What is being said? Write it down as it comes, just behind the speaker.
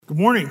Good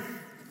morning.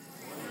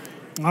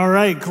 All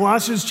right,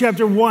 Colossians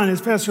chapter 1,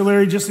 as Pastor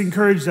Larry just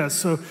encouraged us.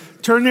 So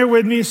turn there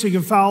with me so you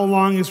can follow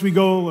along as we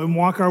go and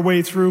walk our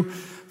way through.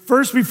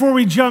 First, before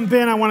we jump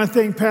in, I want to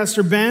thank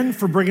Pastor Ben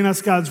for bringing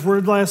us God's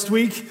Word last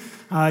week.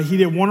 He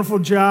did a wonderful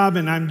job,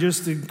 and I'm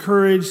just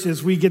encouraged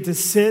as we get to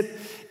sit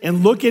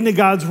and look into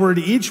God's Word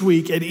each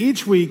week. And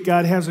each week,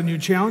 God has a new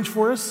challenge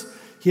for us.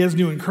 He has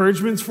new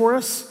encouragements for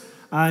us.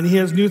 And he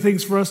has new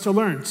things for us to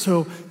learn.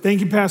 So thank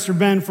you, Pastor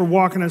Ben, for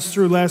walking us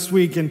through last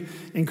week and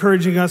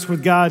encouraging us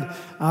with God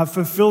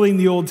fulfilling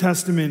the Old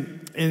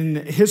Testament in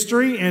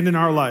history and in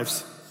our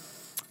lives.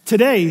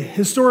 Today,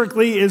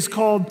 historically, is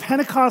called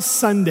Pentecost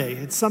Sunday.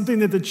 It's something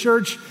that the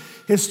church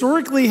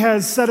historically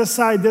has set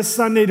aside this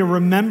Sunday to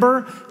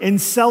remember and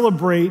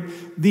celebrate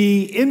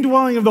the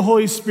indwelling of the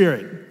Holy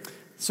Spirit.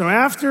 So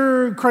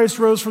after Christ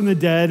rose from the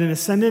dead and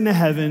ascended into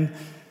heaven,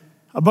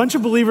 a bunch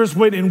of believers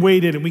went and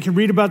waited, and we can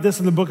read about this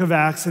in the book of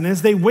Acts. And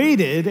as they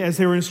waited, as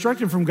they were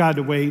instructed from God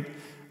to wait,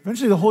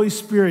 eventually the Holy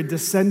Spirit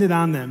descended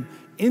on them,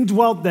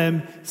 indwelt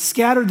them,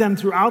 scattered them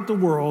throughout the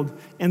world,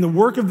 and the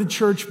work of the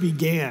church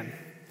began.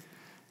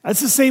 That's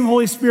the same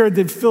Holy Spirit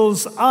that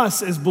fills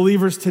us as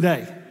believers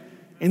today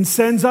and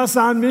sends us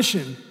on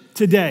mission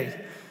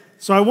today.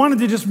 So I wanted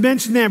to just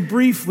mention that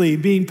briefly,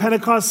 being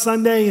Pentecost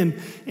Sunday, and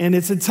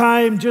it's a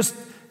time just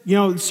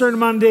a certain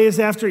amount of days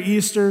after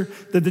Easter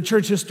that the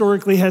church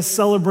historically has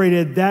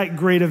celebrated that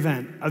great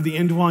event of the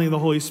indwelling of the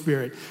Holy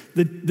Spirit.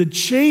 The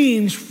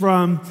change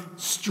from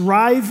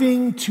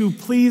striving to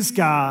please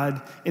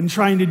God and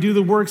trying to do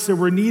the works that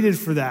were needed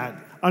for that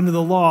under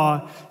the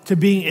law to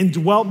being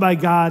indwelt by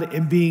God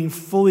and being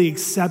fully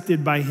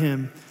accepted by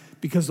Him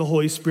because the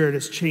Holy Spirit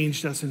has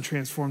changed us and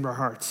transformed our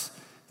hearts.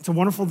 It's a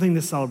wonderful thing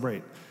to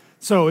celebrate.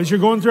 So as you're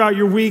going throughout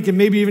your week and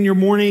maybe even your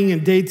morning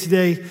and day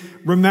today,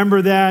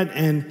 remember that.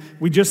 And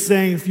we just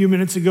sang a few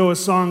minutes ago a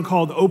song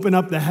called Open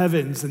Up the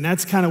Heavens. And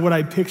that's kind of what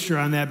I picture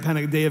on that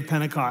day of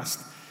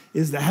Pentecost,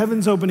 is the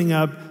heavens opening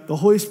up, the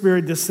Holy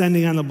Spirit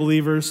descending on the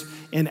believers,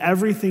 and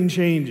everything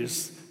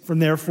changes from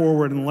there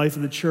forward in the life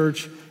of the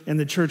church, and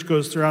the church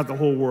goes throughout the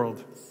whole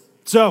world.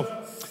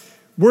 So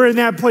we're in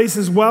that place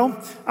as well.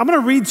 I'm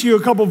going to read to you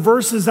a couple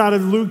verses out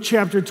of Luke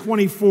chapter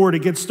 24 to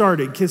get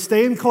started.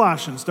 Stay in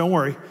Colossians, don't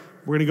worry.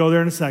 We're going to go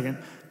there in a second.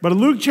 But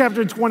Luke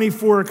chapter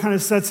 24 kind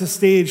of sets the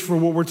stage for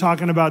what we're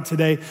talking about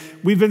today.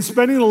 We've been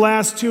spending the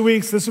last 2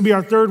 weeks, this will be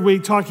our third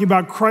week, talking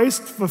about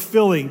Christ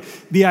fulfilling.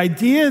 The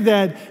idea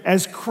that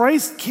as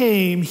Christ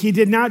came, he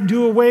did not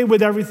do away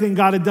with everything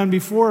God had done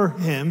before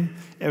him,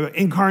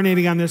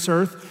 incarnating on this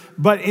earth,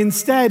 but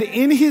instead,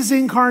 in his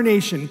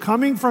incarnation,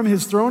 coming from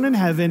his throne in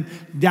heaven,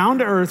 down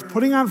to earth,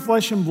 putting on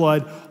flesh and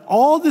blood,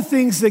 all the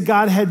things that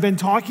God had been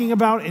talking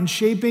about and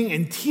shaping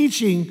and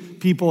teaching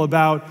people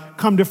about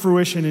come to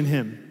fruition in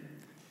him.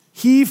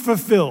 He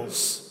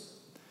fulfills.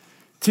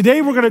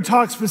 Today we're going to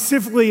talk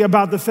specifically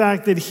about the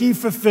fact that he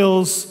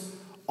fulfills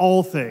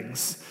all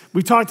things.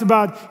 We've talked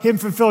about him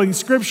fulfilling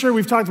Scripture.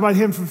 We've talked about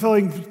him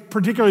fulfilling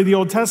particularly the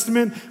Old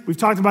Testament. We've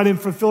talked about him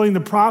fulfilling the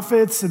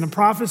prophets and the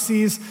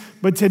prophecies.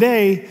 But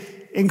today,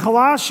 in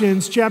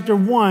Colossians chapter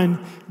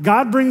 1,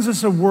 God brings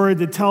us a word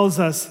that tells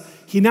us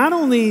he not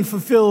only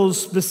fulfills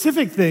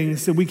specific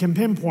things that we can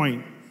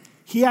pinpoint,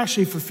 he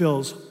actually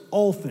fulfills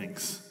all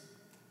things.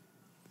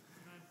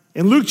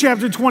 In Luke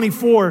chapter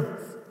 24,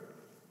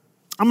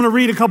 I'm going to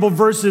read a couple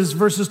verses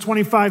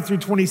 25 through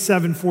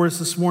 27 for us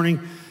this morning.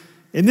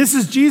 And this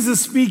is Jesus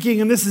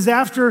speaking, and this is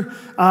after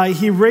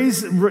he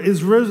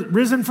is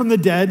risen from the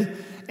dead,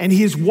 and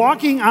he's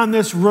walking on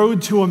this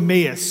road to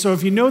Emmaus. So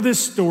if you know this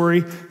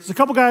story, there's a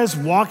couple guys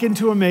walking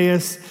to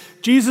Emmaus.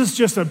 Jesus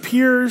just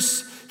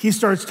appears. He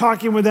starts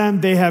talking with them.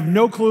 They have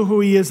no clue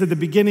who he is at the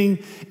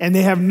beginning, and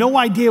they have no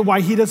idea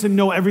why he doesn't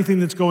know everything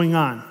that's going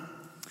on.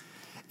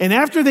 And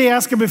after they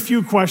ask him a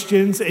few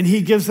questions, and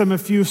he gives them a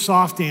few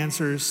soft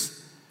answers,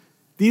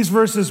 these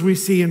verses we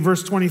see in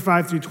verse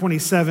 25 through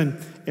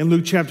 27 in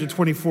Luke chapter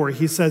 24,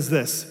 he says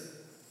this.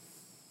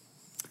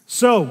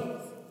 So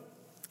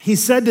he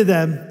said to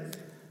them,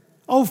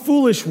 "O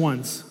foolish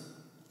ones,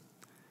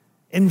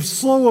 and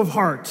slow of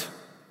heart,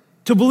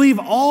 to believe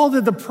all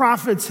that the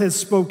prophets have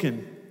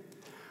spoken.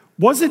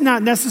 Was it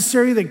not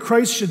necessary that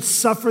Christ should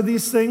suffer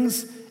these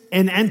things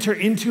and enter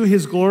into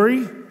his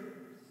glory?"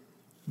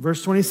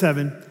 Verse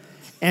 27,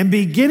 "And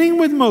beginning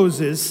with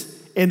Moses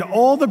and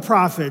all the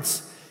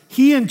prophets,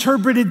 he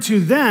interpreted to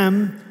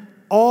them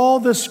all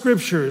the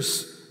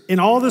scriptures,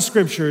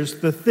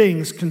 the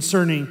things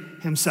concerning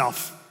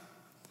himself."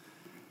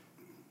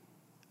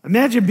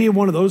 Imagine being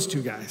one of those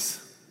two guys.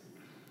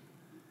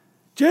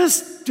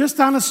 Just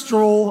on a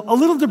stroll, a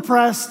little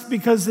depressed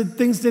because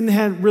things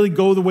didn't really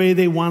go the way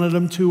they wanted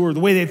them to or the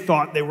way they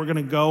thought they were going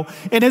to go.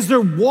 And as they're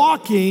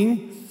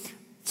walking,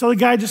 so the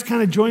guy just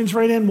kind of joins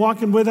right in,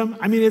 walking with them.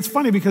 I mean, it's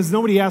funny because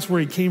nobody asked where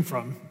he came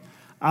from.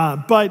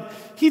 But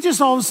he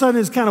just all of a sudden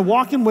is kind of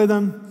walking with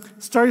them,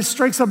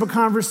 strikes up a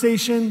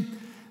conversation.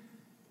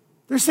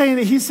 He's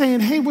saying,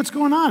 "Hey, what's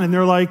going on?" And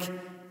they're like,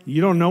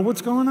 "You don't know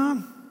what's going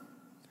on?"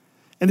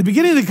 And the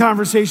beginning of the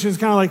conversation is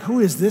kind of like, "Who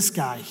is this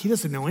guy? He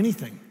doesn't know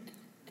anything."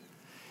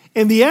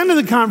 And the end of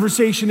the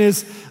conversation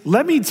is,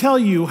 let me tell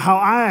you how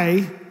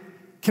I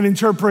can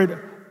interpret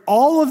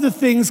all of the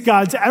things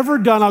God's ever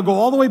done. I'll go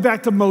all the way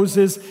back to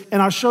Moses,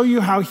 and I'll show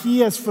you how he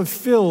has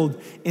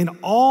fulfilled in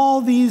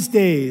all these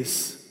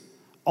days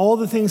all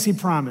the things he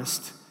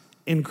promised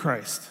in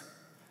Christ.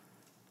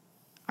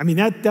 I mean,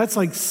 that's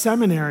like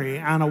seminary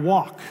on a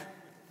walk,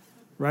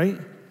 right?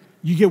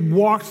 You get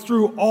walked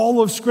through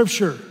all of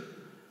Scripture.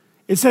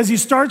 It says he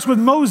starts with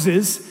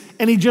Moses,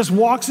 and he just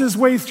walks his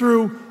way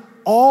through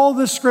all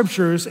the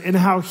Scriptures and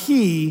how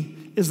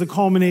he is the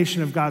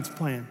culmination of God's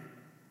plan.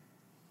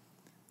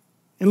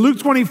 And Luke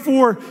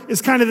 24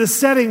 is kind of the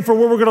setting for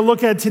what we're going to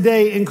look at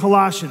today in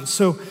Colossians.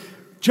 So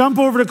jump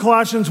over to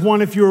Colossians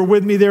 1 if you were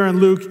with me there in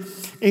Luke.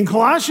 In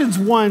Colossians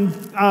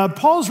 1,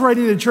 Paul's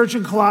writing to the church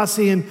in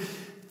Colossae, and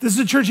this is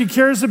a church he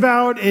cares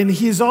about, and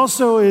he's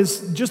also,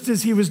 just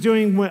as he was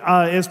doing,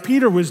 as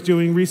Peter was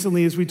doing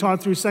recently as we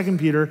taught through 2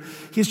 Peter,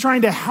 he's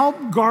trying to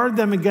help guard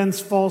them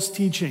against false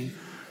teaching.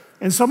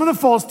 And some of the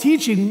false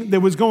teaching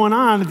that was going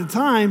on at the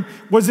time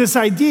was this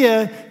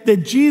idea that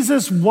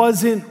Jesus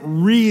wasn't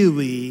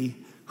really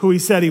who he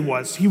said he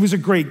was. He was a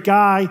great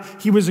guy.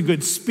 He was a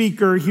good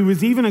speaker. He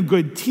was even a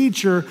good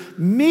teacher,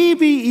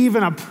 maybe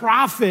even a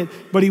prophet,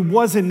 but he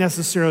wasn't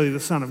necessarily the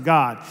Son of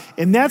God.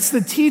 And that's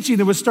the teaching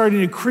that was starting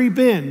to creep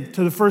in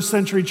to the first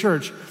century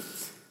church.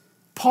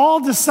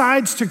 Paul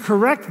decides to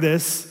correct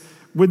this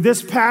with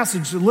this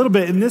passage, a little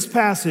bit in this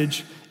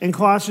passage in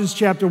Colossians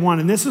chapter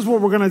 1. And this is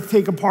what we're going to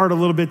take apart a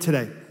little bit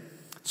today.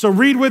 So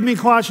read with me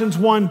Colossians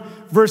 1,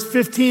 verse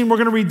 15. We're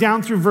going to read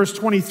down through verse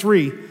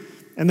 23.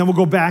 And then we'll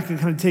go back and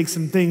kind of take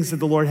some things that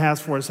the Lord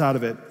has for us out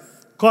of it.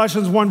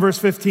 Colossians 1, verse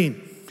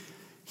 15.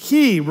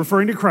 He,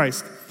 referring to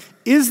Christ,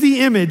 is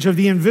the image of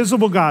the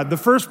invisible God, the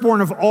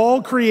firstborn of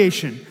all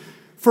creation.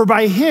 For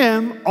by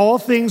him all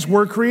things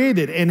were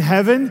created, in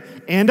heaven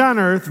and on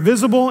earth,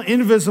 visible,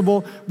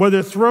 invisible,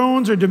 whether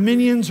thrones or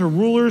dominions or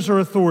rulers or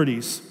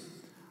authorities.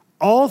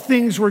 All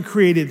things were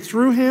created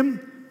through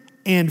him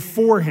and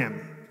for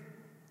him.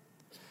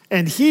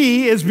 And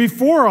he is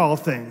before all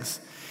things.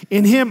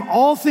 In him,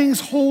 all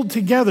things hold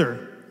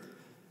together.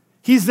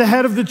 He's the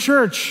head of the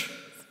church,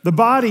 the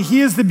body.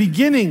 He is the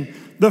beginning,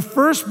 the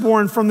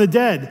firstborn from the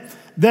dead,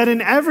 that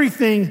in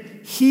everything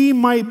he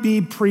might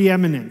be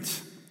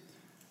preeminent.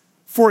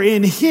 For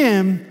in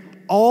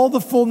him, all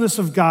the fullness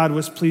of God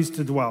was pleased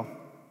to dwell,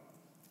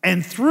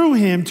 and through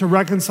him to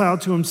reconcile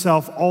to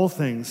himself all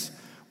things,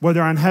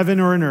 whether on heaven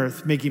or on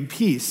earth, making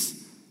peace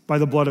by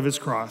the blood of his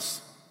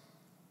cross.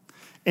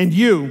 And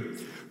you,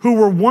 who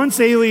were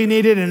once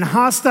alienated and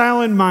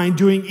hostile in mind,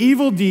 doing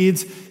evil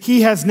deeds,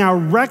 he has now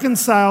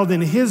reconciled in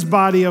his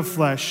body of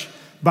flesh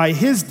by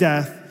his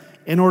death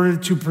in order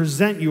to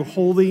present you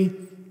holy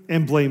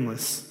and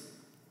blameless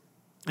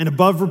and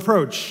above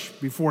reproach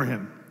before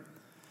him.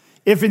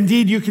 If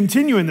indeed you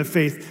continue in the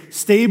faith,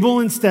 stable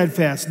and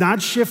steadfast,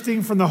 not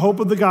shifting from the hope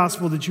of the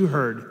gospel that you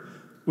heard,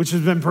 which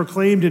has been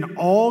proclaimed in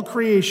all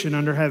creation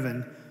under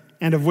heaven,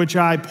 and of which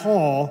I,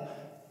 Paul,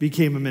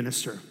 became a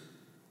minister.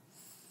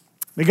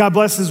 May God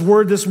bless his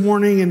word this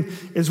morning, and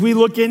as we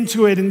look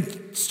into it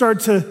and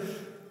start to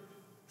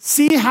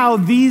see how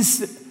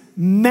these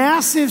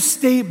massive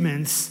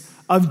statements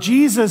of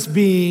Jesus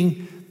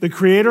being the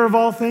creator of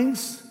all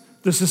things,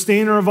 the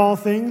sustainer of all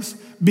things,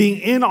 being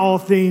in all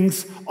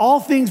things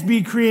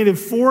be created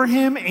for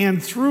him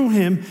and through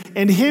him,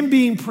 and him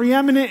being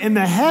preeminent in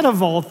the head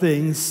of all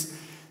things,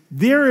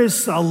 there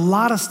is a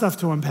lot of stuff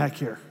to unpack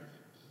here.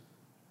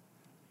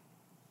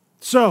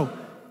 So,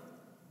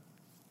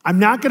 I'm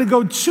not going to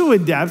go too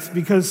in depth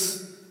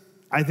because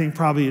I think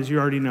probably, as you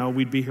already know,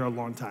 we'd be here a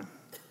long time,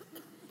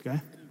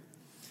 okay?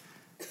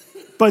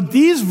 But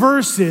these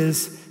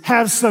verses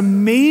have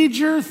some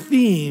major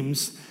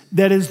themes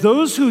that as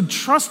those who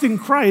trust in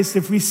Christ,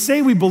 if we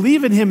say we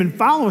believe in him and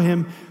follow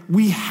him,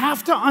 we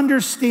have to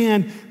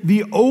understand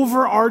the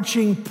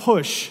overarching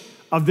push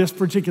of this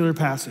particular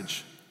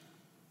passage.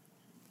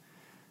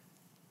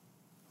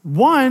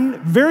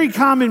 One very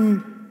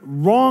common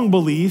wrong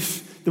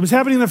belief that was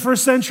happening in the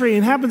first century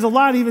and happens a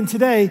lot even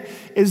today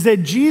is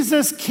that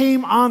Jesus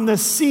came on the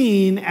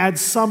scene at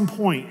some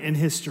point in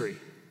history.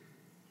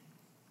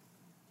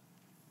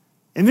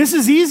 And this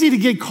is easy to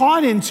get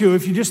caught into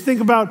if you just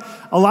think about,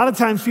 a lot of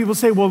times people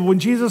say, well, when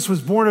Jesus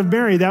was born of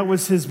Mary, that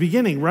was his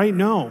beginning, right?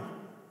 No.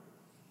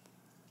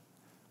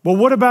 Well,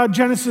 what about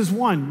Genesis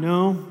 1?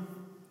 No.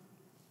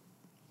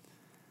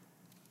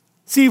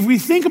 See, if we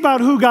think about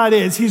who God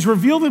is, he's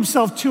revealed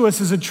himself to us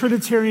as a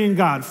Trinitarian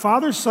God,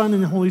 Father, Son,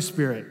 and Holy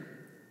Spirit.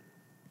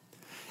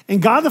 And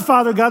God the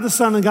Father, God the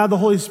Son, and God the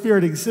Holy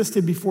Spirit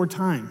existed before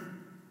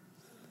time.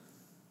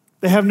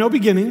 They have no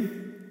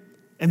beginning,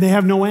 and they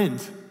have no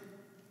end.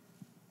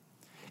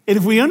 And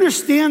if we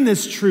understand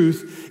this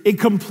truth, it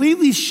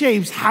completely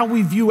shapes how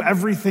we view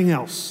everything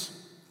else.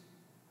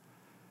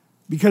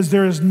 Because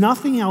there is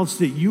nothing else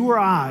that you or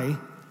I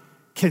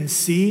can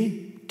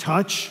see,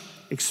 touch,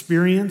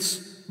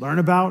 experience, learn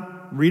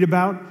about, read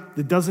about,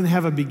 that doesn't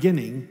have a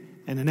beginning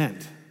and an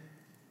end.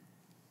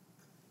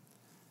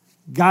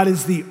 God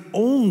is the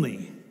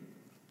only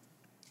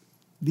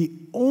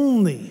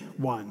only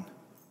one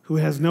who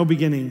has no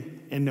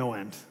beginning and no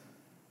end.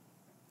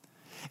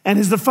 And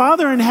as the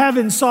Father in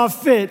heaven saw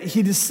fit,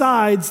 he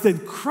decides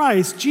that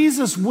Christ,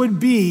 Jesus, would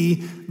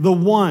be the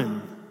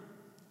one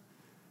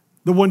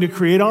to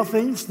create all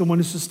things, the one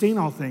to sustain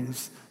all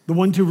things, the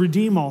one to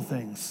redeem all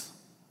things.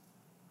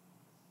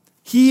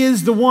 He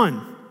is the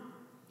one.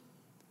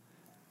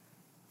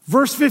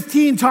 Verse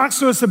 15 talks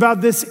to us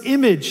about this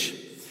image.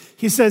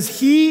 He says,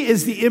 he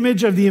is the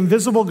image of the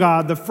invisible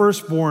God, the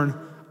firstborn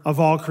of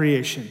all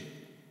creation.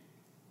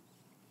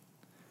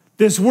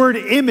 This word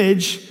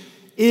image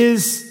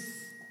is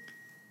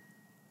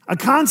a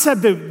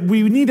concept that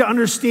we need to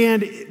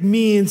understand. It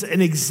means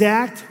an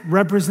exact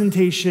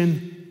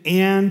representation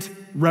and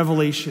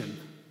revelation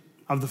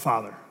of the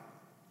Father.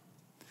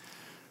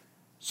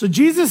 So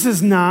Jesus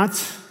is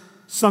not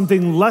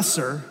something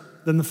lesser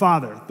than the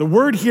Father. The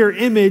word here,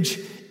 image,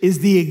 is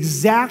the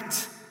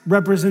exact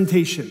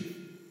representation.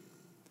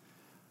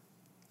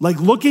 Like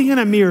looking in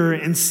a mirror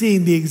and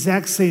seeing the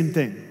exact same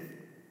thing.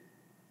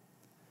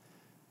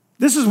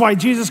 This is why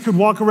Jesus could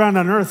walk around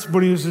on earth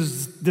when he was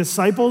his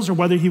disciples, or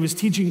whether he was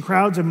teaching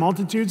crowds and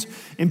multitudes,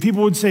 and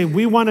people would say,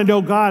 we want to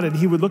know God, and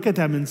he would look at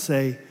them and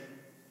say,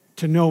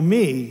 to know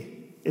me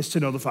is to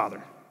know the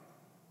Father.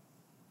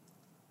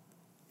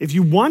 If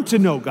you want to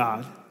know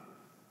God,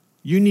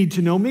 you need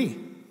to know me.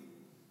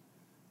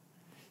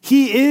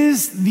 He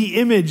is the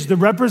image, the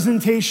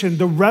representation,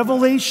 the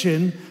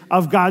revelation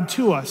of God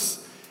to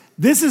us.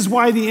 This is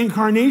why the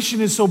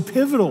incarnation is so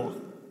pivotal.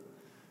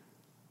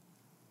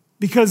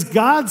 Because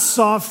God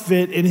saw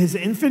fit in his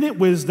infinite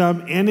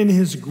wisdom and in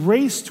his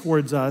grace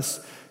towards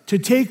us to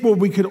take what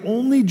we could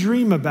only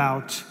dream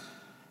about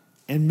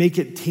and make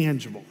it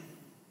tangible.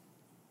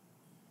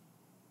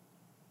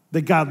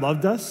 That God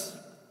loved us,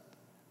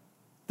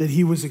 that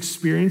he was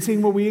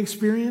experiencing what we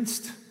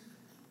experienced,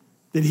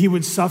 that he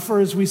would suffer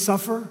as we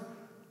suffer,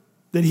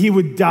 that he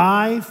would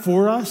die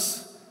for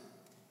us,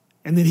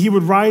 and that he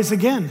would rise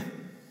again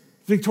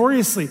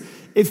victoriously.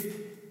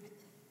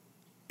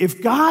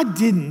 If God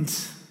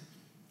didn't,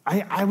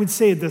 I would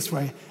say it this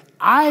way,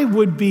 I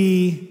would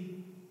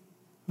be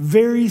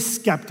very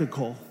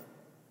skeptical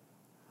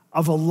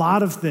of a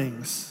lot of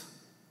things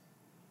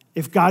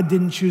if God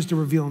didn't choose to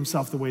reveal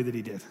himself the way that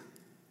he did.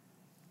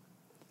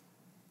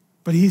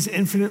 But he's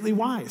infinitely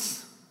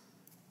wise.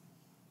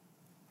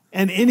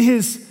 And in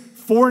his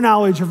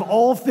foreknowledge of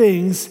all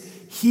things,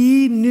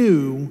 he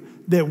knew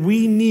that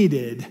we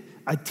needed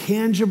a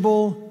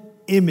tangible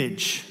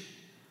image,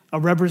 a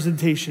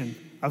representation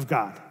of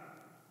God.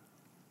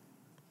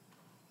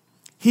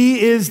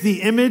 He is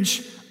the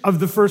image of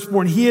the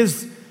firstborn. He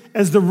is,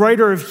 as the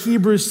writer of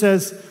Hebrews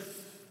says,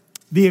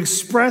 the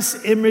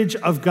express image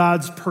of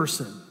God's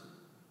person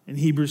in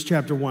Hebrews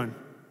chapter 1.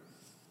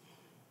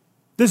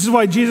 This is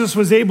why Jesus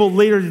was able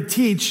later to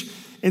teach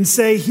and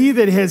say, he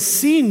that has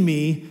seen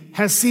me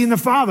has seen the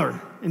Father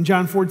in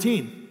John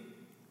 14.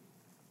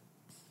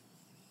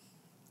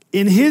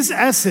 In his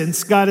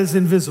essence, God is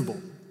invisible.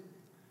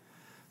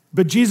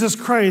 But Jesus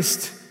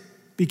Christ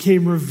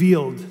became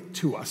revealed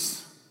to us.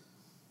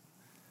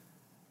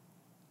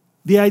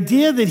 The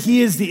idea that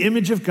he is the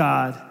image of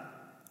God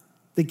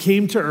that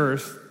came to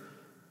earth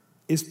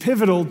is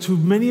pivotal to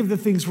many of the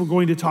things we're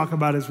going to talk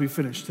about as we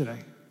finish today.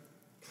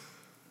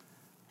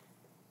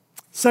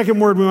 Second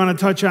word we want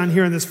to touch on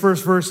here in this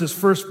first verse is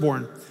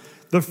firstborn.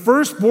 The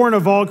firstborn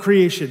of all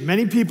creation.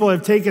 Many people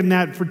have taken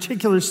that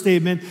particular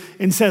statement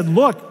and said,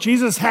 look,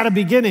 Jesus had a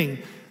beginning.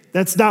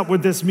 That's not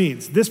what this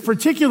means. This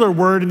particular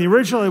word in the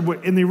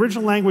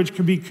original language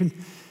could be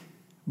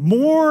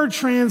more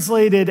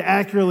translated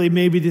accurately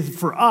maybe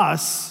for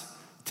us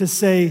to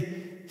say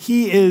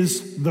he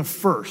is the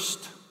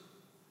first,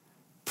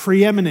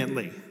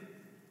 preeminently.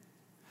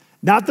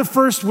 Not the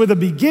first with a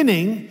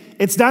beginning.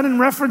 It's not in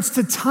reference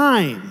to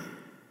time.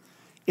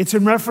 It's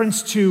in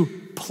reference to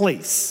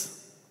place.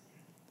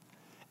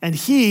 And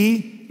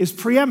he is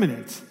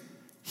preeminent.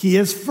 He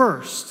is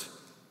first.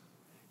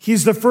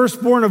 He's the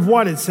firstborn of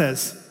what it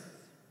says?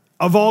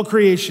 Of all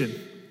creation.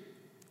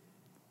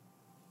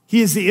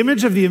 He is the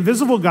image of the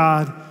invisible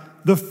God,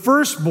 the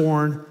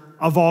firstborn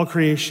of all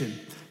creation.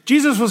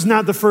 Jesus was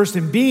not the first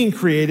in being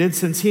created,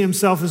 since he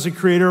himself is the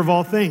creator of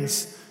all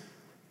things.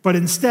 But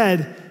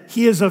instead,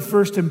 he is of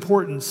first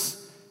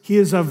importance. He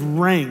is of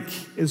rank,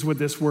 is what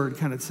this word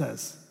kind of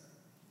says.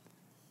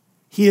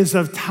 He is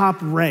of top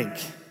rank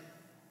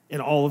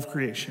in all of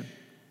creation.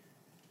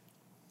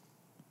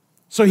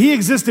 So he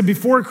existed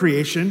before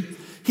creation.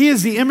 He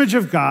is the image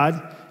of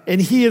God, and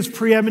he is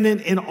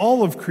preeminent in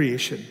all of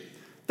creation.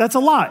 That's a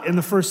lot in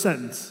the first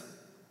sentence.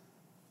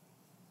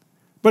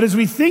 But as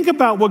we think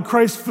about what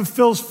Christ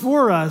fulfills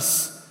for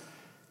us,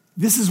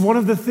 this is one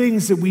of the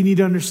things that we need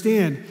to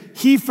understand.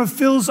 He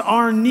fulfills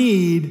our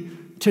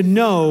need to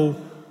know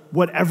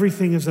what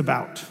everything is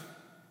about.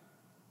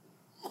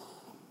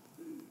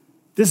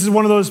 This is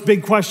one of those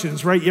big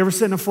questions, right? You ever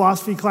sit in a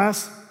philosophy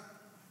class?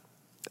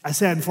 I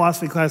sat in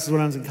philosophy classes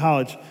when I was in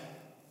college,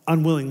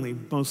 unwillingly,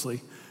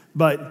 mostly.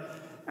 But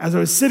as I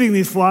was sitting in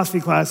these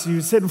philosophy classes, you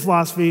would sit in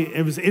philosophy,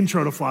 it was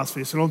intro to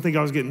philosophy, so don't think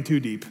I was getting too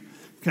deep.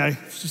 okay?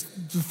 It's just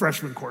a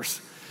freshman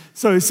course.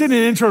 So it's in an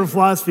intro to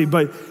philosophy,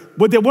 but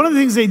one of the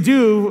things they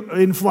do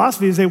in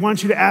philosophy is they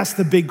want you to ask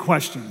the big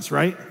questions,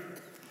 right?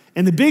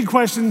 And the big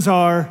questions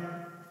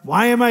are,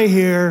 why am I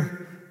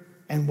here?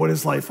 And what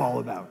is life all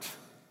about?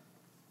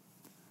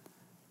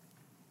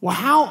 Well,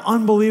 how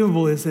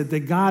unbelievable is it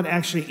that God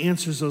actually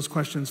answers those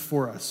questions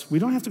for us? We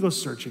don't have to go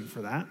searching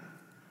for that.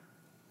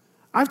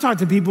 I've talked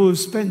to people who've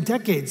spent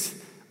decades,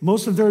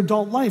 most of their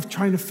adult life,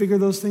 trying to figure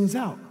those things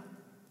out.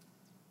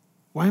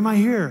 Why am I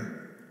here?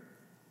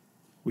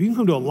 We can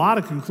come to a lot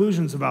of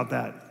conclusions about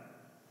that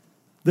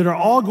are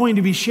all going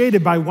to be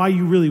shaded by why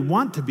you really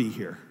want to be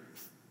here.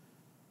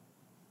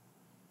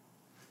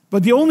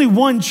 But the only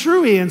one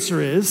true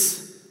answer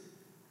is,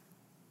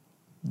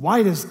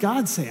 why does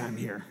God say I'm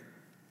here?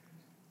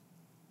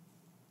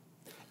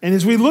 And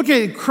as we look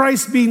at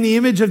Christ being the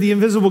image of the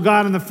invisible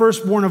God and the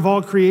firstborn of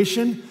all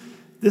creation,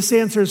 this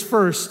answers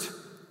first,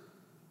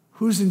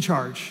 who's in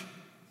charge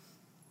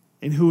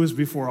and who is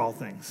before all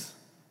things?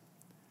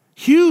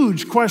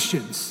 Huge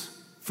questions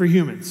for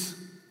humans.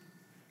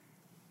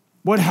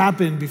 What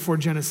happened before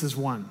Genesis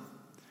 1?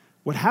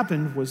 What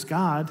happened was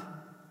God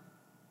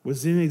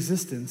was in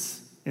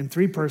existence in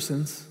three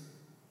persons,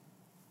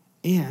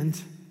 and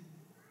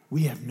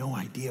we have no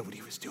idea what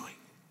he was doing.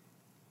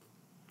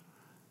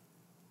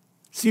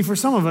 See, for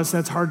some of us,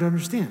 that's hard to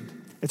understand.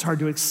 It's hard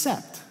to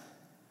accept.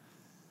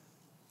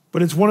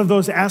 But it's one of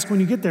those ask when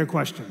you get there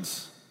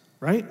questions,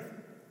 right?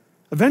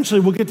 Eventually,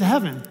 we'll get to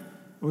heaven.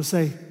 We'll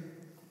say,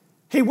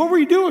 hey, what were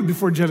you doing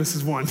before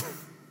Genesis 1?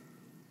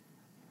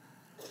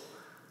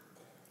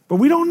 But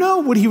we don't know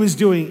what he was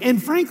doing.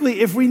 And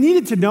frankly, if we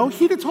needed to know,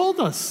 he'd have told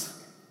us.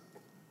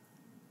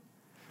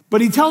 But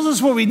he tells us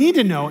what we need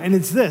to know, and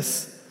it's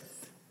this,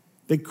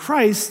 that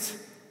Christ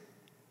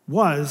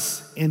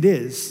was and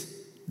is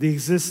the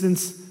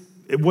existence,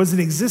 it was in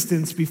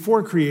existence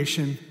before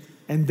creation,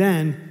 and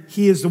then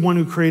he is the one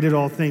who created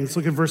all things.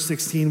 Look at verse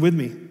 16 with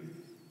me.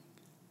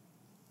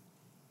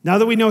 Now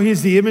that we know he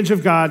is the image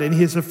of God and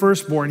he is the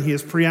firstborn, he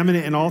is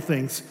preeminent in all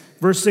things.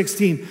 Verse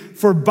 16,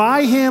 for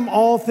by him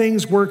all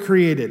things were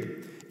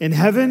created, in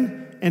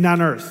heaven and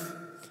on earth,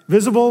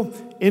 visible,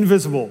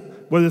 invisible,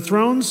 whether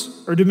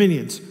thrones or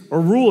dominions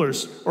or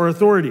rulers or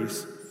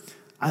authorities.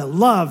 I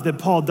love that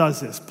Paul does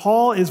this.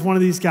 Paul is one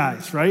of these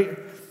guys, right?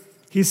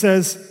 He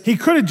says, he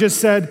could have just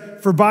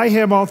said, for by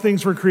him all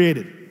things were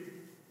created.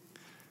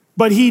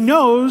 But he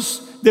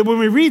knows that when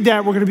we read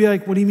that, we're going to be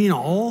like, what do you mean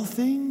all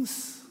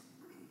things?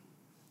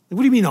 What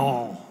do you mean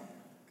all?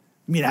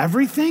 You mean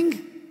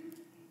everything?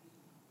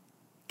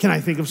 Can I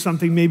think of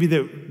something maybe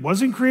that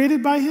wasn't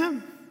created by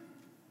him?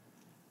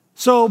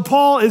 So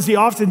Paul, as he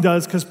often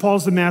does, because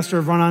Paul's the master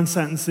of run-on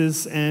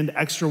sentences and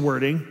extra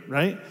wording,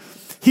 right?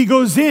 He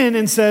goes in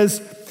and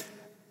says,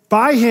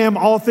 by him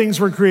all things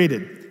were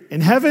created,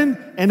 in heaven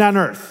and on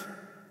earth.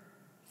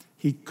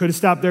 He could have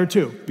stopped there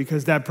too,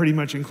 because that pretty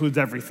much includes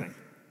everything.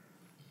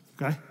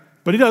 Okay?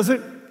 But he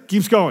doesn't.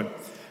 Keeps going.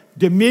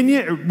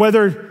 Dominion,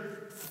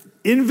 whether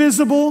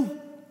invisible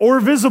or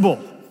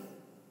visible.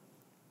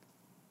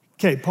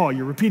 Okay, Paul,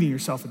 you're repeating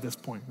yourself at this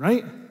point,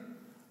 right?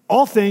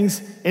 All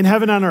things in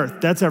heaven and on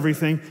earth, that's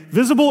everything.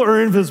 Visible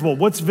or invisible?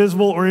 What's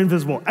visible or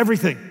invisible?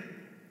 Everything.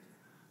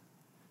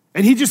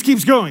 And he just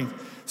keeps going.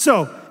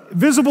 So,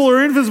 visible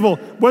or invisible,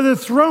 whether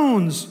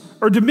thrones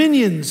or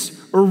dominions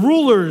or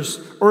rulers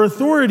or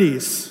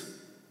authorities.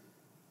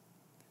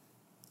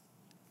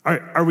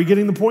 Are we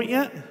getting the point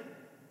yet?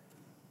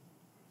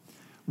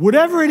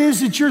 Whatever it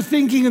is that you're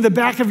thinking in the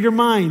back of your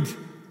mind,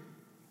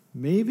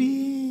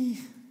 maybe,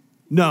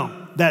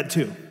 no, that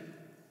too.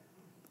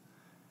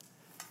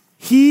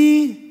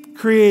 He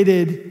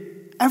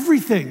created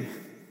everything.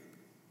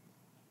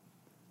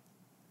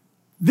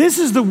 This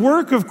is the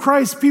work of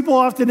Christ. People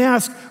often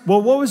ask,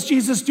 well, what was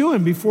Jesus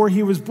doing before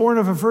he was born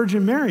of a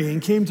Virgin Mary and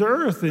came to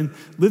earth and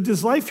lived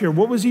his life here?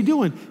 What was he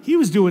doing? He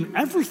was doing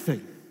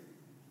everything.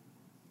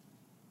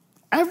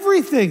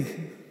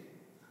 Everything.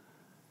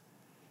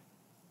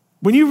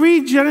 When you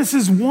read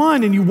Genesis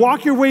 1 and you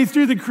walk your way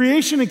through the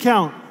creation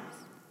account,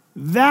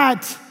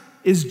 that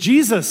is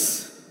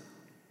Jesus.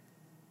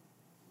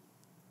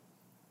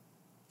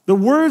 The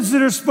words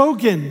that are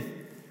spoken,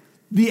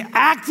 the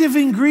active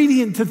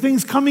ingredient to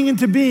things coming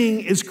into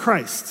being is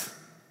Christ.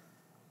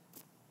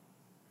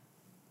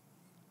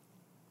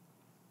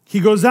 He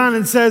goes on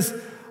and says,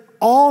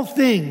 all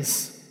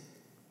things,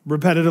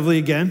 repetitively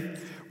again,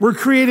 were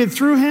created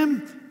through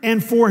him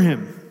and for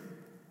him.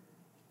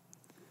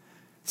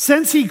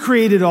 Since he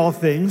created all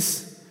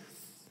things,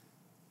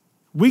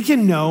 we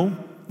can know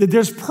that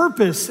there's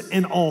purpose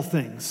in all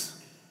things.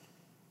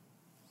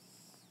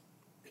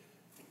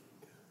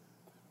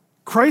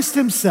 Christ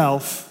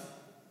himself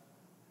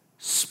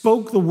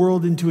spoke the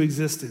world into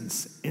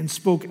existence and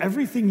spoke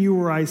everything you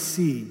or I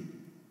see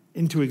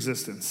into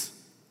existence.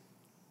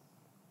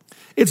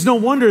 It's no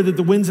wonder that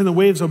the winds and the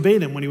waves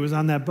obeyed him when he was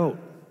on that boat.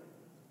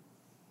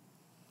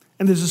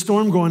 And there's a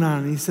storm going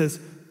on, and he says,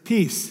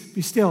 peace,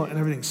 be still, and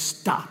everything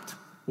stopped.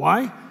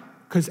 Why?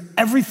 Because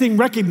everything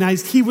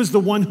recognized he was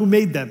the one who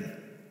made them.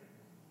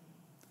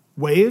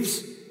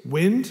 Waves,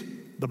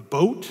 wind, the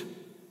boat,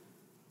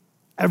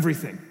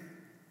 everything.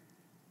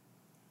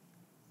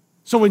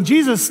 So when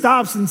Jesus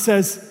stops and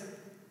says,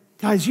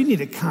 guys, you need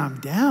to calm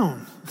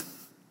down.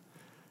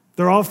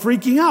 They're all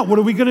freaking out. What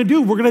are we going to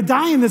do? We're going to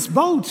die in this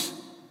boat.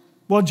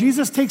 Well,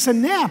 Jesus takes a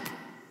nap.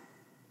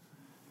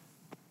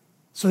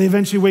 So they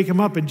eventually wake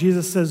him up, and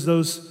Jesus says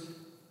those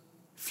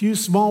few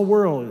small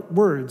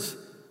words,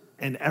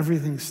 and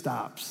everything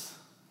stops.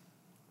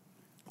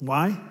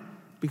 Why?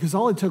 Because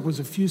all it took was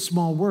a few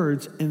small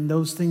words, and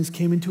those things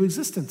came into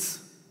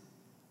existence.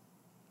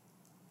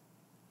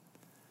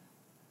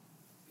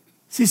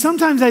 See,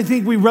 sometimes I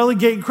think we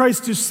relegate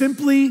Christ to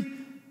simply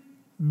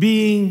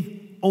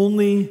being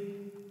only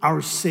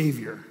our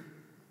Savior.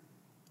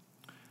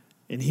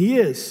 And he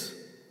is.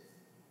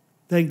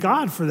 Thank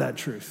God for that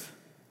truth.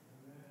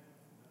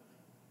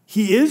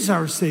 He is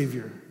our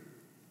Savior.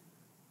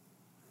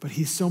 But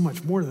he's so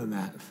much more than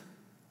that.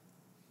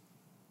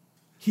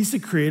 He's the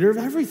creator of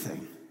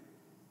everything.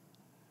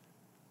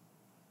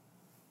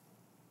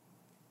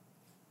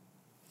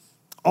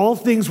 All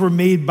things were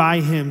made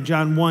by him,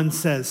 John 1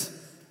 says.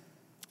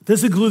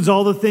 This includes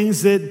all the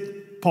things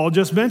that Paul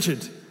just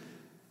mentioned.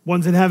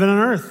 Ones in heaven and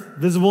earth,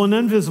 visible and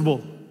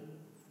invisible.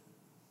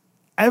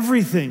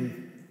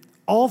 Everything,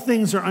 all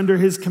things are under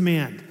his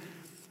command.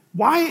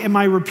 Why am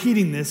I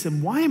repeating this,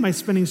 and why am I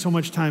spending so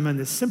much time on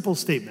this simple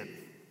statement?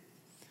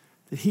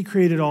 That he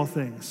created all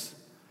things.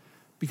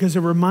 Because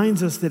it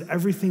reminds us that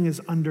everything is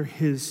under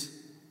his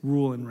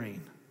rule and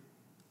reign.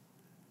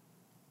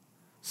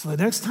 So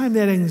the next time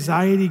that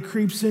anxiety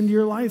creeps into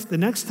your life, the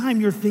next time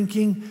you're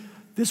thinking,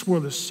 this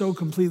world is so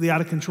completely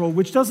out of control,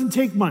 which doesn't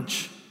take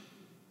much.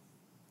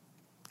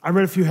 I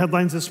read a few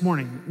headlines this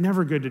morning.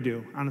 Never good to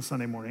do on a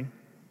Sunday morning.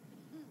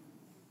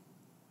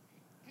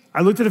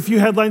 I looked at a few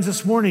headlines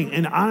this morning,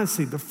 and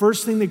honestly, the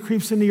first thing that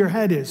creeps into your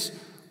head is,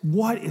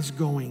 what is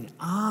going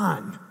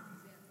on?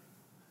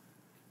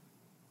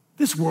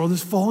 This world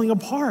is falling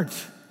apart.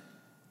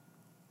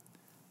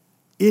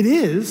 It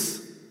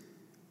is,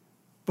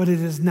 but it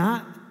is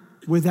not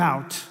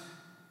without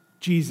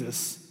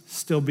Jesus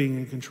still being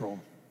in control.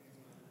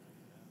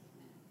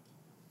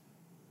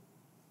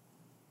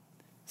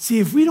 See,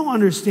 if we don't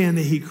understand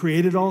that he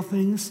created all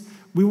things,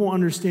 we won't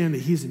understand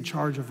that he's in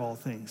charge of all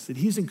things, that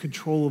he's in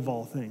control of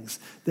all things,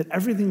 that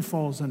everything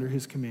falls under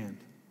his command.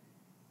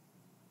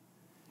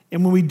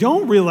 And when we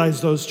don't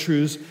realize those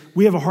truths,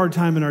 we have a hard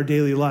time in our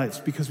daily lives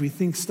because we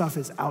think stuff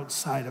is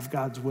outside of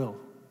God's will,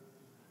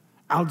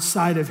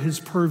 outside of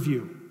his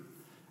purview,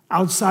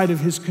 outside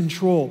of his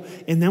control.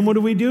 And then what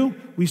do?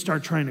 We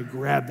start trying to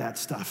grab that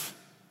stuff.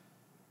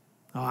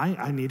 Oh,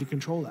 I need to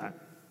control that.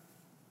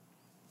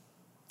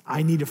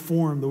 I need to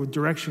form the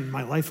direction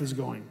my life is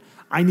going.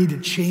 I need to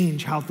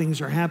change how things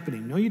are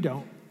happening. No, you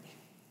don't.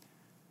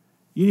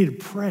 You need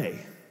to pray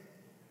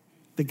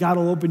that God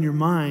will open your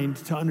mind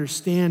to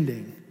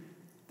understanding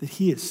that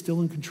he is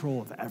still in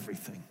control of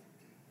everything.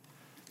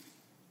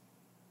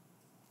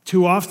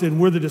 Too often,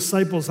 we're the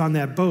disciples on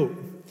that boat,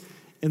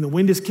 and the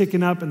wind is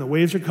kicking up, and the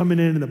waves are coming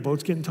in, and the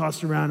boat's getting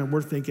tossed around, and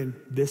we're thinking,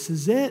 this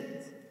is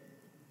it.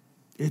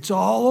 It's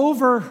all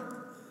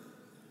over.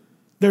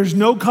 There's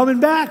no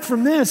coming back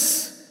from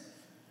this.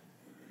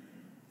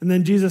 And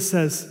then Jesus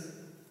says,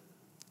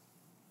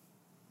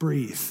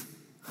 breathe.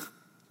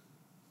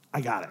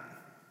 I got it.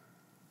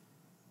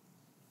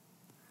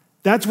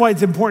 That's why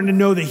it's important to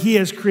know that he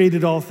has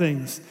created all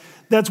things.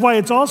 That's why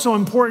it's also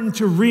important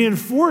to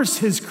reinforce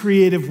his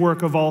creative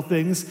work of all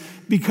things,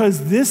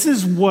 because this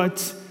is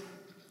what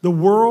the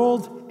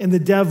world and the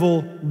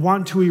devil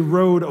want to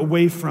erode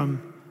away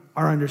from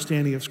our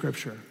understanding of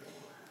Scripture.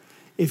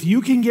 If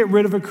you can get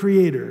rid of a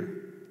creator,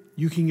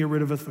 you can get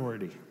rid of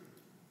authority.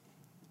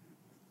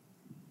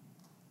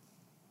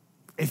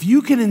 If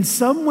you can in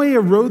some way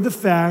erode the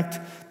fact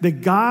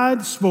that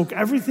God spoke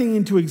everything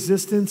into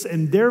existence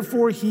and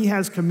therefore he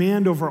has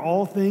command over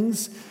all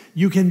things,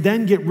 you can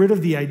then get rid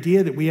of the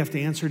idea that we have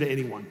to answer to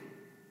anyone.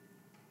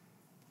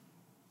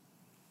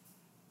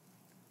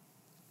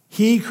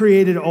 He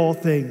created all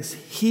things.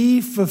 He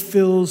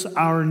fulfills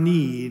our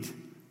need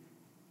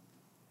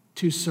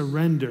to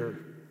surrender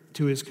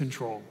to his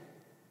control.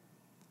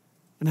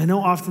 And I know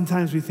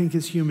oftentimes we think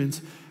as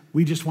humans,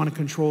 we just want to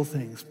control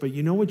things. But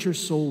you know what your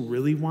soul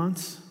really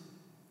wants?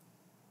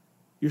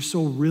 Your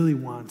soul really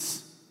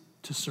wants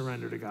to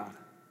surrender to God.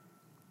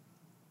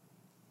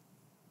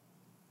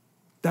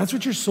 That's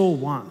what your soul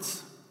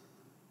wants.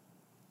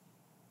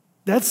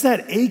 That's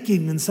that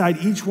aching inside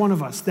each one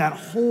of us, that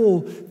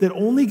hole that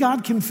only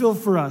God can fill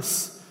for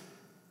us,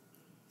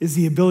 is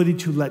the ability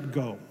to let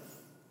go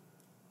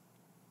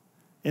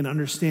and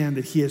understand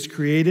that he has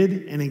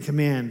created and in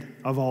command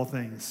of all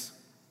things.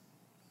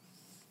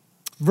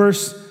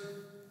 Verse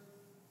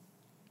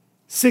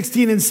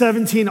 16 and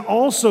 17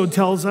 also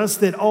tells us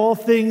that all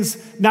things,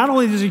 not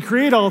only does he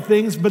create all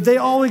things, but they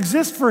all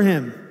exist for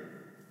him.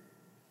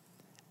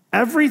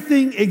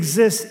 Everything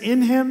exists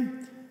in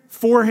him,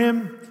 for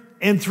him,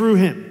 and through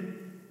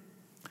him.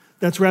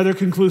 That's rather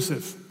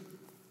conclusive,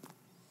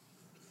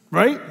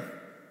 right?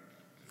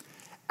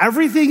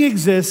 Everything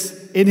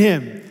exists in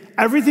him.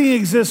 Everything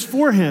exists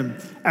for him.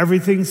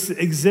 everything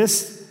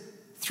exists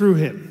through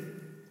him.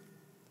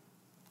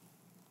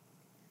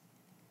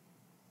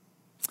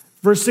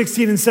 Verse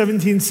 16 and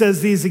 17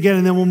 says these again,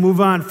 and then we'll move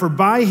on. For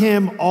by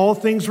him all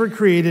things were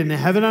created in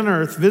heaven and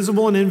earth,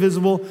 visible and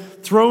invisible,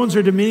 thrones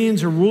or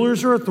dominions or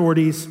rulers or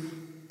authorities.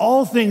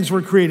 All things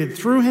were created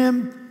through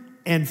him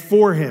and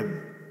for him.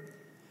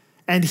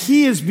 And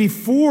he is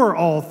before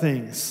all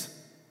things,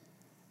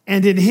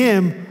 and in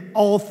him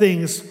all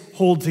things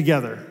hold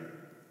together.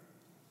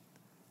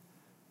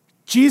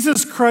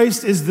 Jesus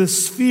Christ is the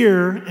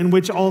sphere in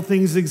which all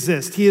things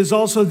exist. He is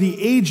also the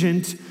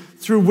agent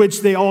through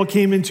which they all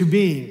came into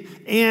being,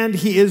 and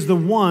he is the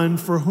one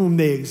for whom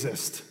they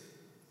exist.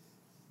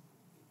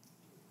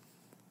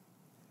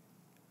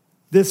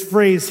 This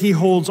phrase, he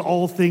holds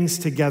all things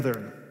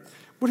together.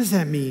 What does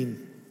that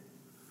mean?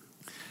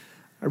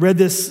 I read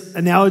this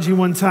analogy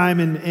one time,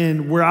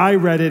 and where I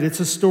read it, it's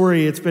a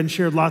story. It's been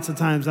shared lots of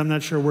times. I'm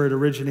not sure where it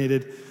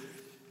originated.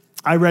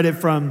 I read it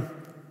from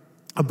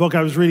a book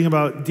I was reading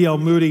about D.L.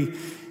 Moody.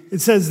 It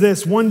says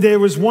this: there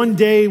was one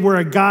day where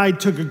a guide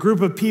took a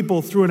group of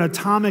people through an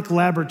atomic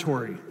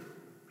laboratory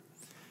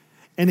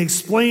and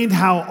explained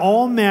how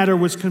all matter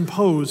was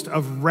composed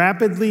of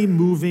rapidly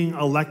moving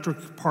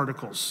electric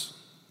particles.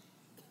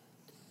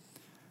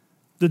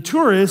 The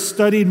tourists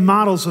studied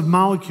models of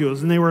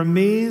molecules, and they were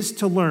amazed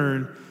to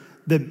learn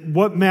that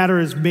what matter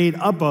is made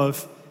up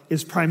of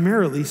is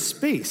primarily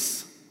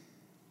space.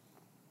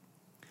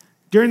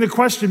 During the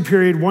question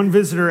period, one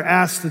visitor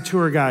asked the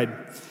tour guide,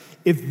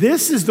 if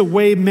this is the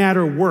way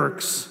matter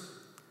works,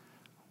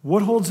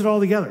 what holds it all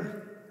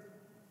together?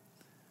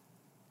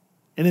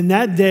 And in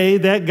that day,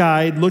 that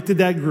guide looked at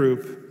that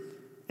group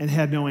and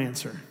had no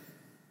answer.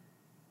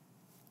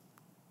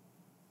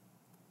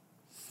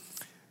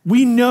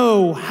 We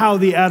know how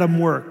the atom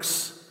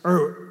works,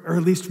 or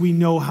at least we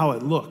know how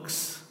it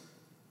looks.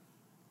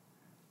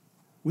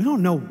 We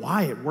don't know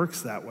why it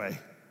works that way,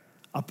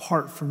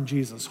 apart from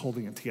Jesus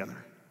holding it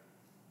together.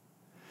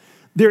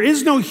 There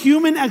is no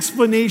human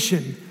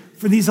explanation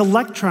for these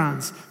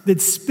electrons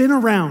that spin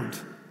around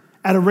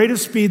at a rate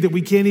of speed that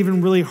we can't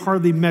even really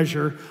hardly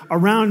measure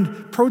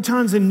around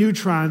protons and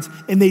neutrons,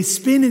 and they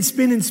spin and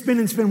spin and spin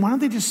and spin. Why don't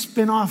they just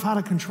spin off out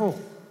of control?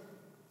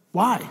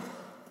 Why?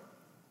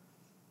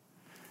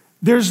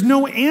 There's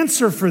no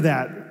answer for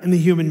that in the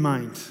human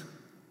mind.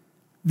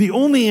 The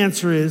only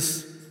answer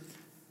is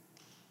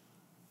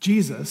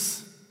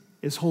Jesus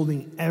is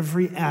holding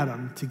every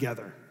atom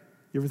together.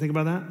 You ever think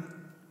about that?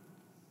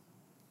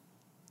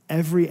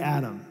 Every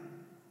atom.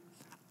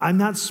 I'm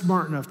not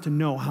smart enough to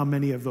know how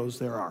many of those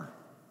there are.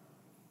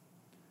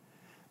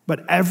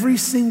 But every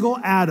single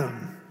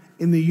atom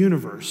in the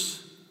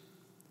universe,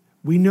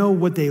 we know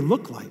what they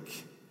look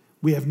like.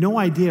 We have no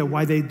idea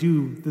why they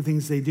do the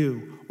things they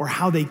do or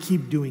how they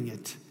keep doing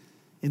it.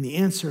 And the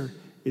answer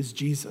is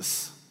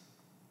Jesus.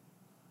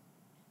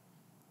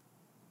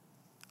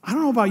 I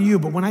don't know about you,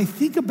 but when I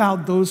think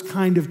about those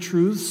kind of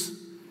truths,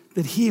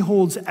 that he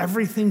holds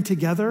everything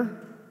together,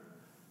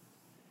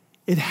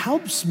 it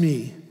helps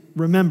me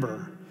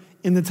remember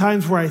in the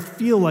times where I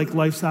feel like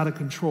life's out of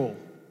control,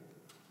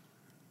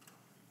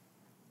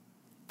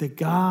 that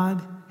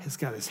God has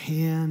got his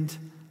hand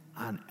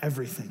on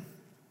everything,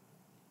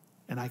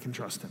 and I can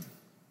trust him.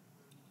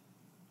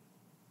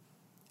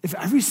 If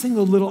every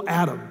single little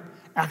atom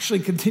actually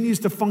continues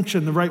to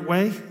function the right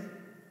way,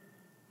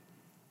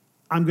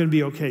 I'm going to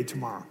be okay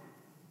tomorrow.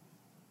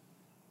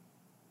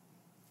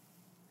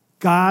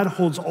 God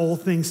holds all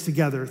things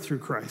together through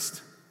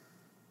Christ.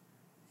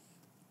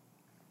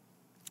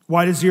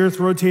 Why does the earth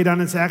rotate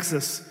on its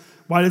axis?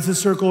 Why does it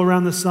circle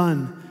around the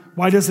sun?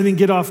 Why doesn't it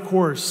get off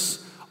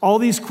course? All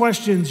these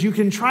questions, you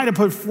can try to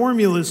put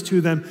formulas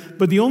to them,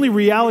 but the only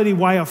reality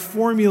why a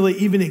formula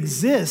even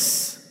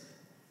exists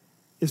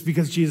is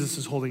because Jesus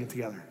is holding it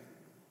together.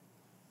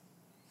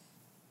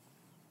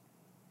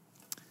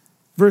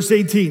 Verse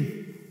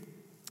 18,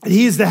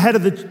 he is the head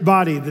of the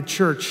body, the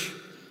church.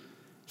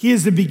 He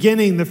is the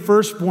beginning, the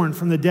firstborn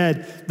from the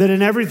dead, that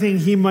in everything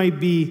he might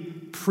be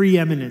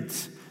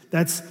preeminent.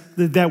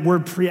 That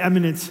word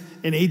preeminent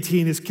in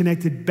 18 is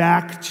connected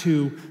back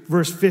to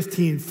verse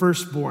 15,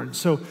 firstborn.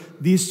 So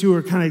these two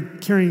are kind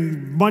of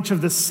carrying much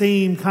of the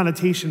same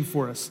connotation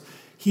for us.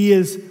 He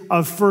is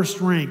of first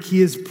rank.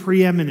 He is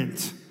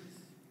preeminent.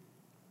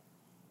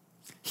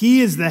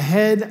 He is the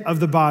head of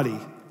the body,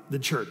 the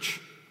church.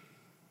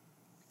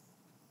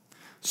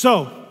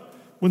 So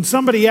when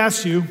somebody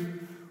asks you,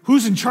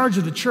 who's in charge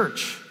of the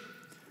church?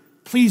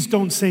 Please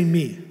don't say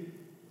me.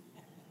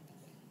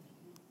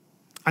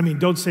 I mean,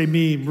 don't say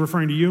me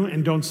referring to you,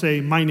 and don't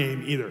say my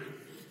name either,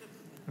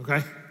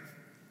 okay?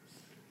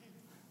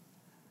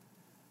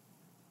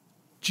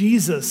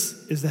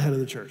 Jesus is the head of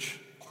the church.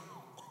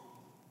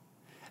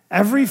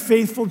 Every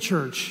faithful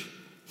church,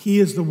 he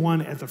is the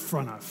one at the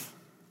front of.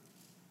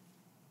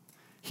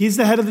 He's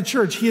the head of the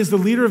church. He is the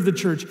leader of the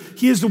church.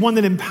 He is the one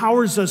that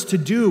empowers us to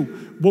do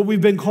what we've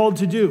been called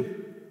to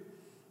do.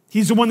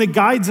 He's the one that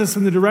guides us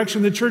in the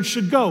direction the church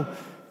should go.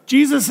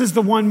 Jesus is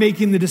the one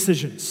making the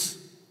decisions.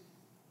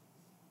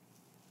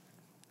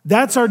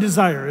 That's our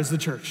desire as the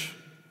church.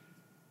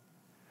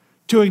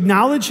 to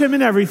acknowledge him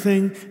in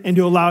everything, and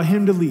to allow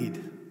him to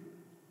lead.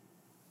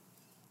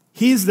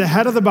 He's the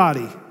head of the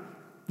body,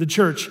 the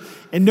church.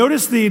 And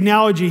notice the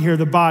analogy here,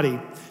 the body.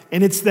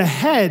 And it's the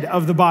head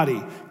of the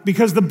body,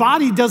 because the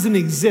body doesn't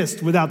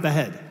exist without the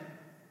head.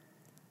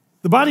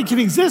 The body can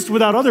exist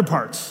without other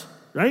parts,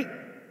 right?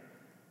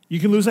 You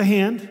can lose a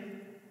hand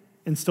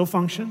and still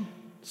function,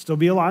 still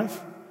be alive.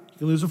 You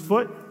can lose a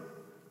foot.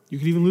 You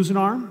can even lose an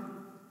arm.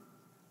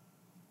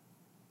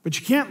 But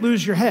you can't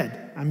lose your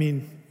head. I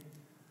mean,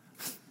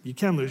 you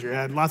can lose your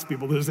head. Lots of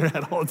people lose their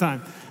head all the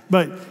time.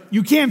 But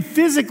you can't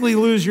physically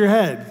lose your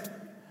head.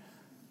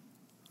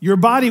 Your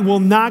body will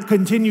not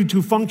continue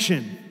to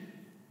function.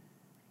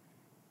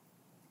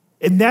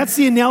 And that's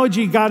the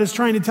analogy God is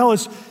trying to tell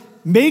us.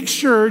 Make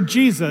sure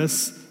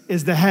Jesus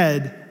is the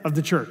head of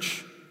the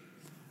church,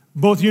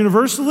 both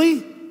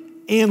universally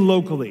and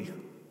locally.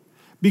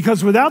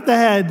 Because without the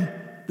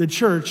head, the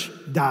church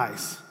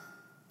dies.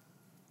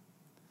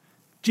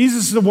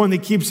 Jesus is the one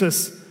that keeps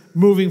us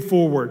moving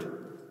forward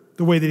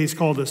the way that he's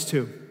called us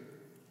to.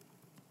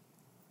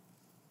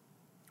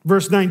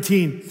 Verse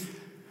 19,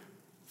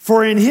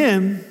 for in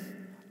him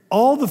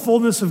all the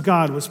fullness of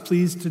God was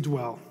pleased to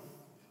dwell.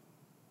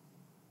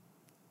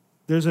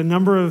 There's a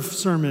number of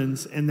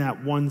sermons in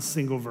that one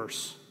single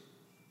verse.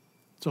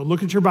 So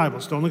look at your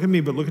Bibles. Don't look at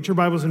me, but look at your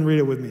Bibles and read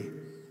it with me.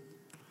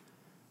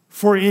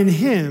 For in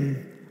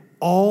him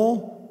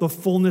all the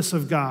fullness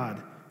of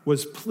God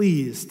was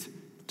pleased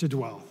to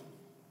dwell.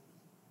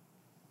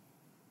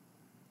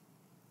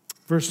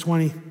 Verse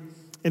 20,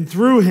 and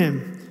through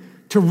him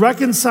to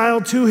reconcile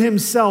to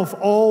himself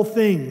all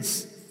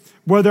things,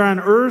 whether on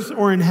earth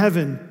or in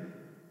heaven,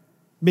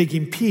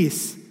 making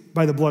peace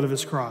by the blood of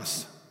his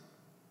cross.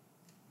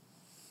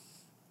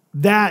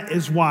 That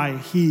is why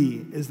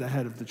he is the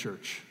head of the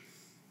church,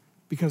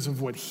 because of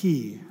what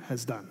he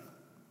has done.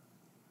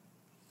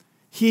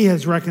 He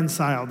has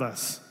reconciled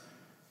us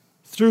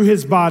through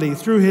his body,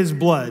 through his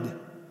blood,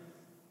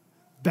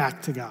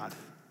 back to God.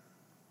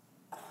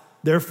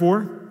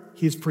 Therefore,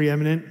 he's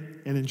preeminent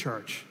and in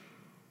charge.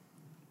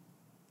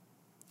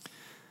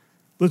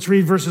 Let's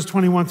read verses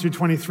 21 through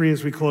 23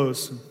 as we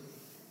close.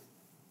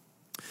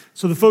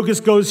 So the focus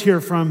goes here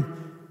from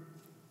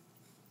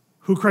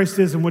who Christ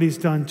is and what he's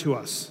done to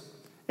us.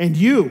 And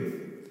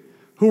you,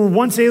 who were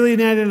once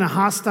alienated and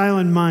hostile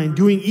in mind,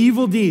 doing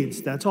evil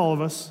deeds, that's all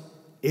of us,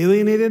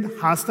 alienated,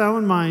 hostile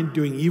in mind,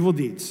 doing evil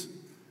deeds.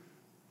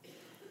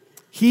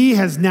 He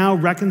has now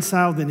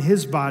reconciled in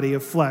his body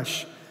of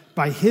flesh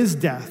by his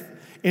death,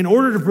 in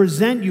order to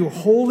present you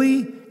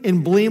holy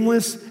and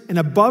blameless and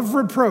above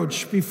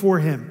reproach before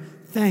him.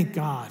 Thank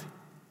God.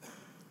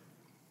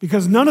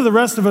 Because none of the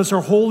rest of us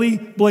are holy,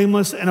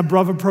 blameless, and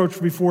above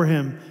reproach before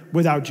him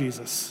without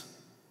Jesus.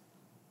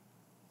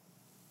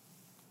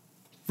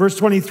 Verse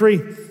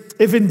 23,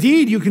 if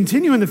indeed you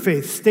continue in the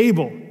faith,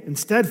 stable and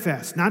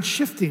steadfast, not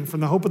shifting from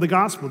the hope of the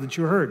gospel that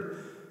you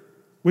heard,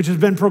 which has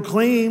been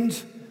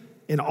proclaimed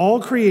in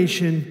all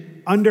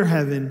creation under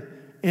heaven,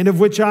 and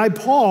of which I,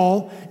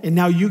 Paul, and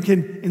now you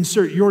can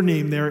insert your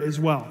name there as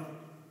well.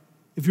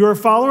 If you're a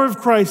follower of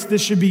Christ,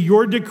 this should be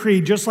your decree,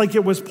 just like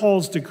it was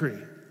Paul's decree.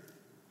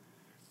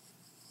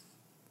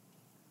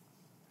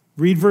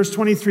 Read verse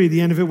 23, the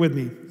end of it with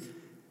me.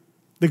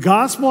 The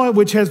gospel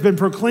which has been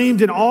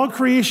proclaimed in all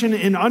creation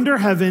and under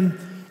heaven,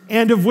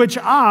 and of which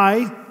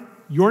I,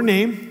 your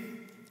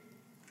name,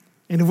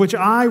 and of which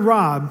I,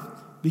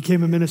 Rob,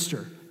 became a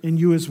minister, and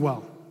you as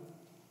well.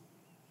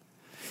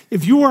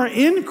 If you are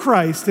in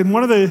Christ, and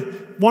one of the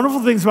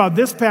wonderful things about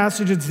this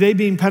passage and today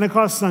being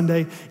Pentecost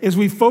Sunday is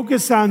we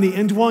focus on the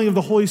indwelling of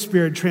the Holy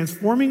Spirit,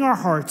 transforming our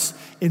hearts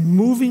and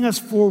moving us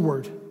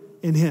forward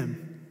in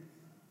him.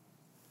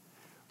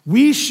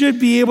 We should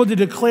be able to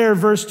declare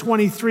verse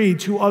 23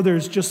 to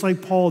others just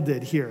like Paul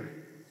did here.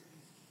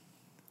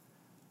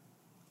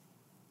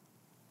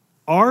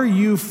 Are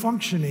you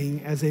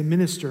functioning as a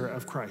minister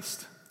of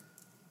Christ?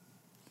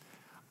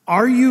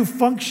 Are you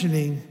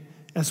functioning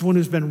as one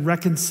who's been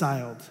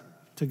reconciled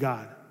to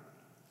God?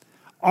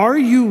 Are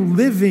you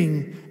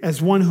living as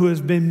one who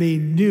has been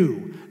made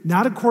new,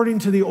 not according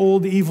to the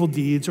old evil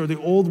deeds or the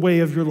old way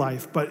of your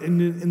life, but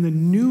in the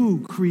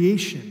new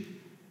creation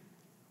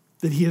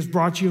that he has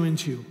brought you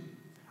into?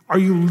 Are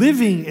you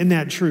living in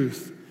that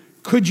truth?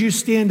 Could you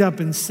stand up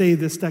and say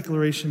this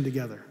declaration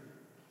together?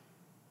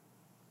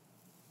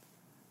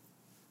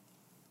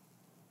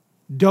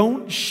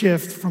 Don't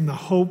shift from the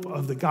hope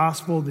of the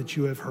gospel that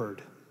you have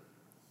heard.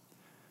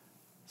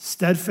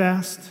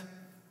 Steadfast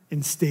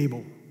and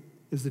stable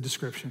is the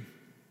description.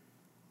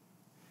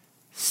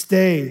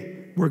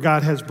 Stay where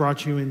God has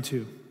brought you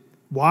into.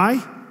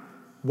 Why?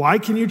 Why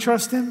can you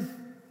trust him?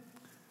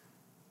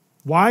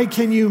 Why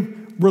can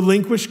you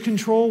relinquish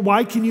control?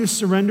 Why can you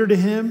surrender to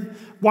him?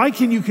 Why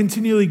can you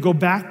continually go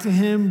back to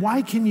him?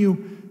 Why can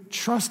you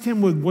trust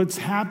him with what's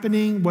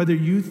happening, whether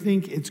you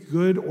think it's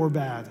good or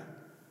bad?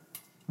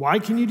 Why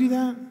can you do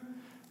that?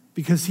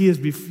 Because he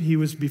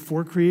was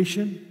before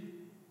creation.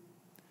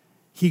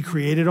 He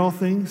created all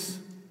things.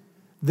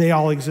 They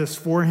all exist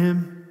for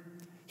him.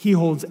 He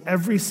holds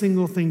every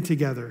single thing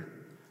together.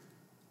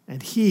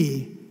 and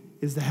he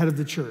is the head of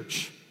the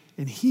church,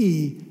 and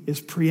he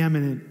is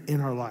preeminent in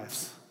our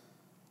lives.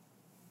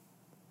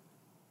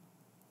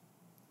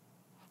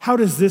 How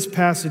does this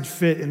passage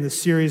fit in the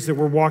series that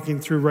we're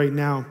walking through right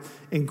now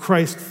in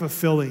Christ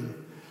fulfilling?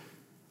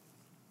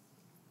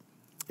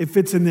 It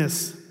fits in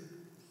this.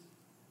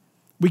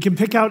 We can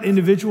pick out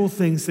individual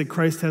things that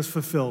Christ has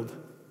fulfilled,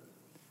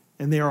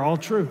 and they are all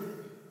true.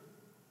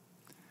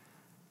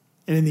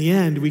 And in the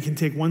end, we can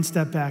take one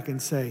step back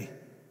and say,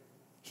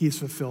 he's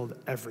fulfilled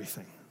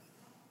everything.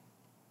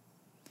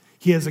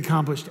 He has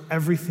accomplished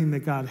everything that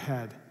God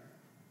had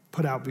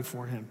put out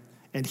before him.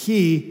 And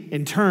he,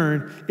 in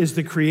turn, is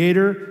the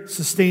creator,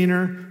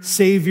 sustainer,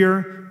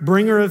 savior,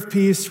 bringer of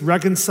peace,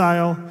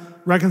 reconciler,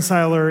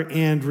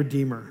 and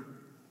redeemer.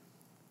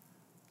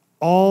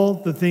 All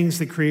the things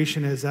that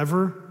creation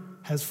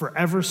has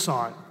forever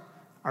sought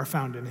are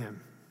found in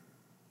him.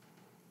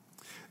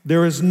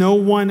 There is no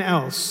one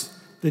else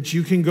that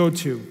you can go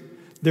to.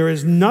 There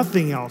is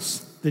nothing else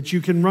that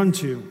you can run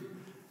to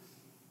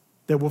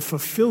that will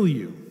fulfill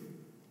you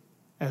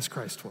as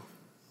Christ will.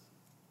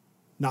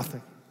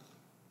 Nothing.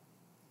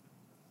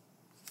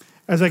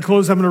 As I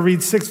close, I'm going to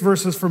read 6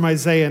 verses from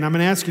Isaiah, and I'm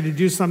going to ask you to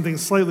do something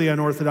slightly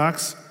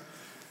unorthodox.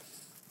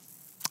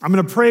 I'm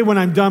going to pray when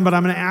I'm done, but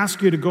I'm going to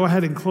ask you to go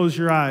ahead and close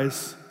your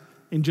eyes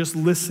and just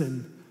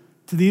listen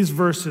to these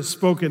verses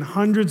spoken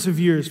hundreds of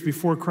years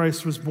before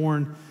Christ was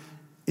born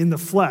in the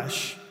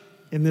flesh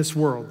in this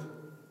world.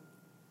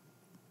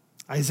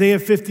 Isaiah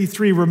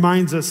 53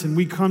 reminds us, and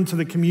we come to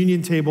the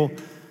communion table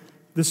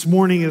this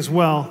morning as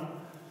well.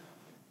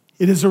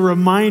 It is a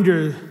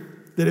reminder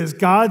that as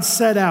God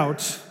set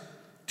out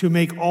to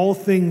make all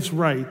things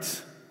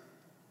right,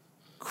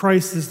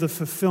 Christ is the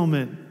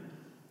fulfillment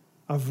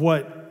of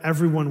what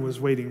everyone was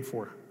waiting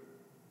for.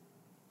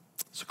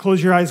 So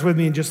close your eyes with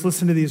me and just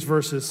listen to these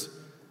verses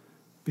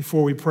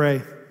before we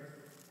pray.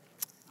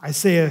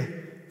 Isaiah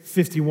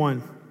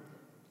 51.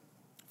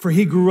 For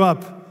he grew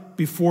up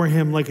before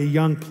him like a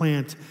young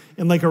plant,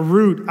 and like a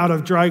root out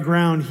of dry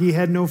ground. He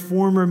had no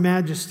form or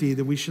majesty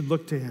that we should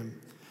look to him,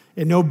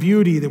 and no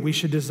beauty that we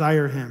should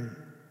desire him.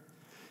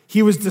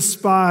 He was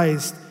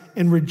despised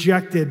and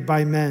rejected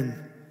by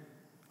men,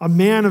 a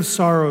man of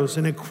sorrows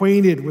and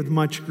acquainted with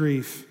much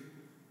grief.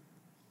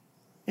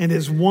 And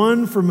as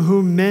one from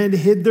whom men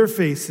hid their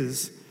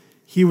faces,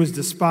 he was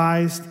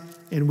despised,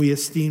 and we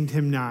esteemed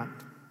him not.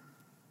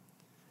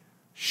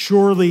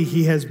 Surely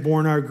he has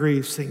borne our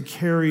griefs and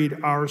carried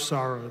our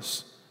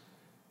sorrows.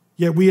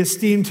 Yet we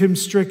esteemed him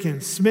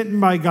stricken, smitten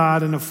by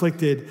God, and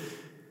afflicted.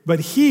 But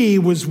he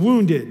was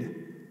wounded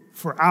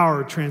for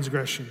our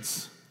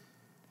transgressions.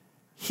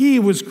 He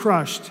was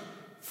crushed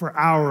for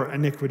our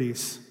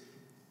iniquities.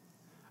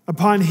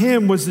 Upon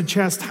him was the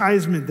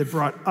chastisement that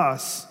brought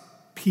us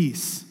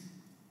peace.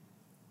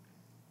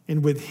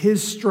 And with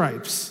his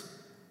stripes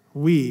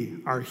we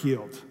are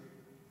healed.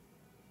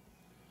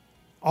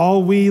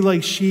 All we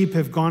like sheep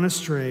have gone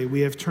astray.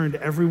 We have turned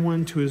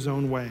everyone to his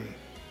own way.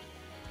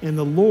 And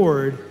the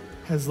Lord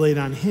has laid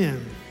on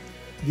him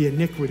the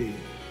iniquity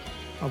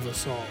of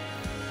us all.